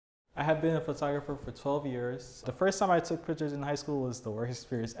I have been a photographer for 12 years. The first time I took pictures in high school was the worst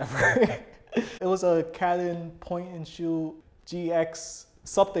experience ever. It was a Canon point and shoot GX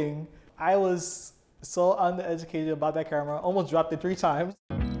something. I was so uneducated about that camera, almost dropped it 3 times.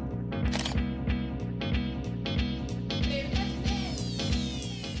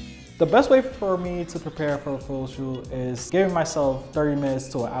 The best way for me to prepare for a photo shoot is giving myself 30 minutes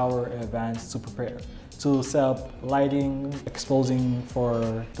to an hour in advance to prepare. To set up lighting, exposing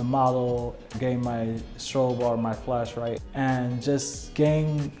for the model, getting my strobe or my flash right, and just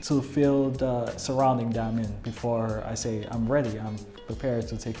getting to feel the surrounding that I'm in before I say I'm ready, I'm prepared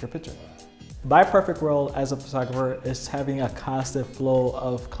to take your picture. My perfect role as a photographer is having a constant flow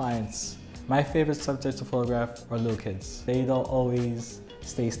of clients. My favorite subject to photograph are little kids. They don't always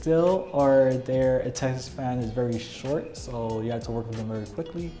stay still, or their attention span is very short, so you have to work with them very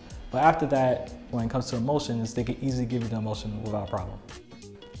quickly. But after that, when it comes to emotions, they can easily give you the emotion without a problem.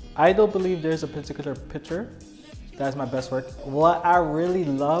 I don't believe there's a particular picture that's my best work. What I really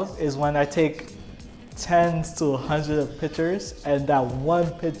love is when I take tens to hundreds of pictures and that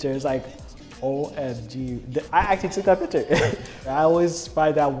one picture is like, OMG, I actually took that picture. I always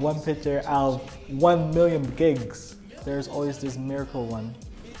find that one picture out of 1 million gigs. There's always this miracle one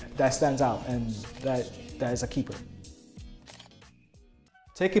that stands out, and that is a keeper.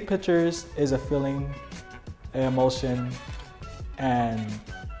 Taking pictures is a feeling, an emotion, and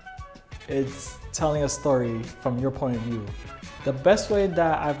it's telling a story from your point of view. The best way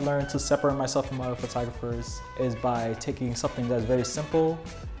that I've learned to separate myself from other photographers is by taking something that's very simple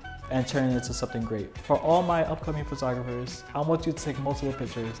and turning it into something great. For all my upcoming photographers, I want you to take multiple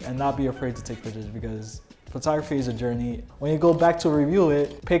pictures and not be afraid to take pictures, because photography is a journey. When you go back to review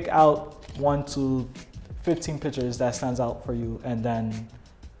it, pick out 1 to 15 pictures that stands out for you and then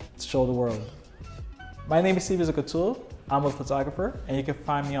show the world. My name is Stevenson Catul. I'm a photographer, and you can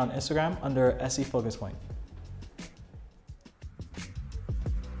find me on Instagram under SE Focus Point.